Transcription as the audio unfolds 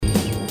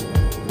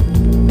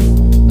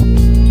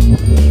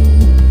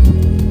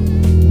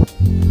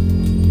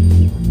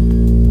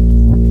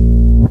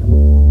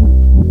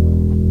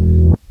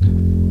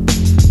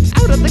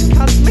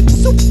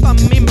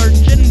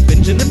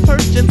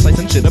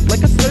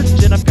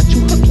surgeon. I've got you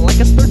hooked like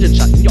a sturgeon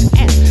shot in your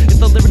ass. It's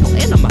the lyrical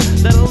enema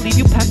that'll leave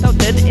you passed out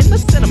dead in the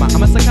cinema.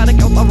 I'm a psychotic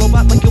alpha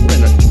robot like your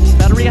winner, eating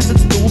battery acid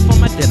stew for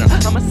my dinner.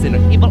 I'm a sinner,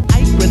 evil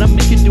eye grinner,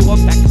 make you do a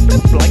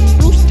backflip like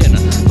Bruce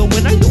Jenner. The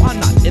winner you are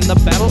not in the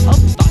battle of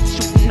thought,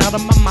 shooting out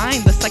of my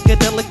mind the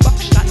psychedelic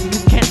buckshot.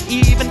 You can't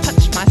even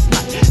touch my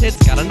snot. It's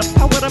got enough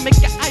power to make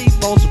your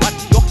eyeballs rot.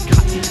 You're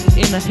caught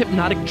in a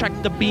hypnotic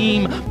tractor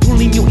beam,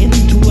 pulling you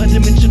into a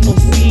dimensional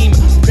seam.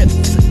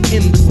 Rips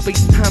in the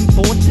space-time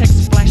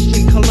vortex,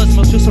 flashing colors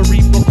melt your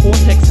cerebral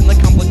cortex. In the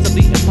complex of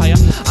the empire,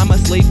 I'm a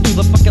slave to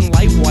the fucking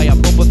live wire.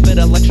 Boba Fett,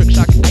 electric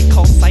shock, I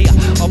call sire.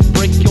 I'll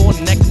break your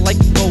neck like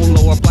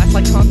Bolo, or blast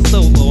like Han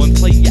Solo, and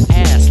play your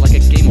ass like a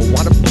game of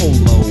water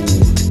polo.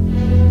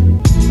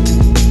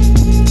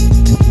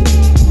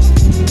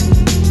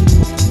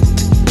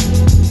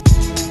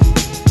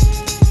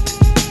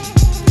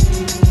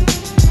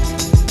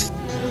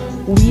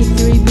 We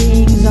three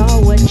beings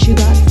are what you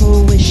got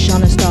for a wish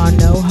on a star.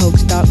 No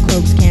hoax, dark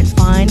cloaks can't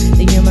find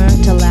the humor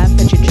to laugh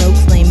at your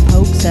jokes. Lame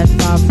pokes at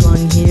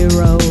far-flung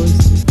heroes,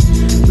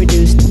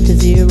 reduced to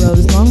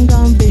zeros. Long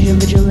gone vision,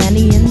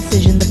 vigilante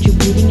incision, left you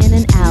bleeding in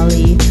an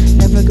alley.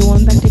 Never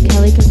going back to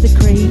Cali cause the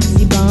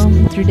crazy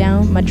bum threw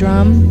down my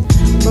drum,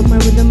 broke my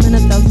rhythm in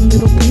 1,000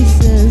 little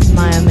pieces.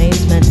 My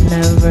amazement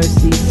never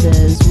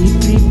ceases. We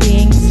three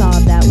beings saw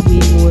that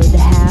we would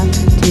have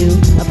to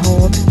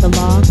uphold the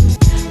law.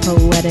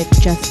 Poetic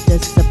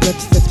justice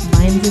uplifts us,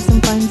 binds us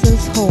and finds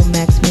us whole.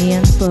 Max me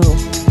and slow,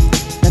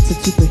 that's a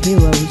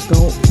superhero's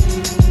goal.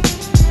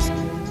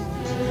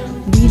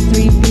 We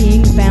three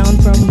beings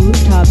bound from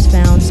rooftops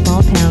found,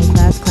 small town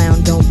class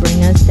clown, don't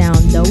bring us down.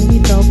 Though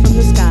we fell from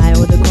the sky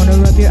or the corner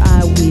of your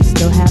eye, we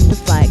still have to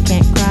fly.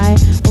 Can't cry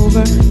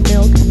over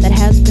milk that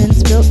has been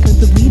spilt,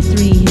 cause the we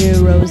three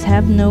heroes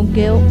have no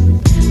guilt.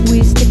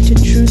 We stick to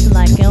truth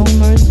like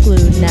Elmer's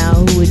glue. Now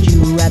who would you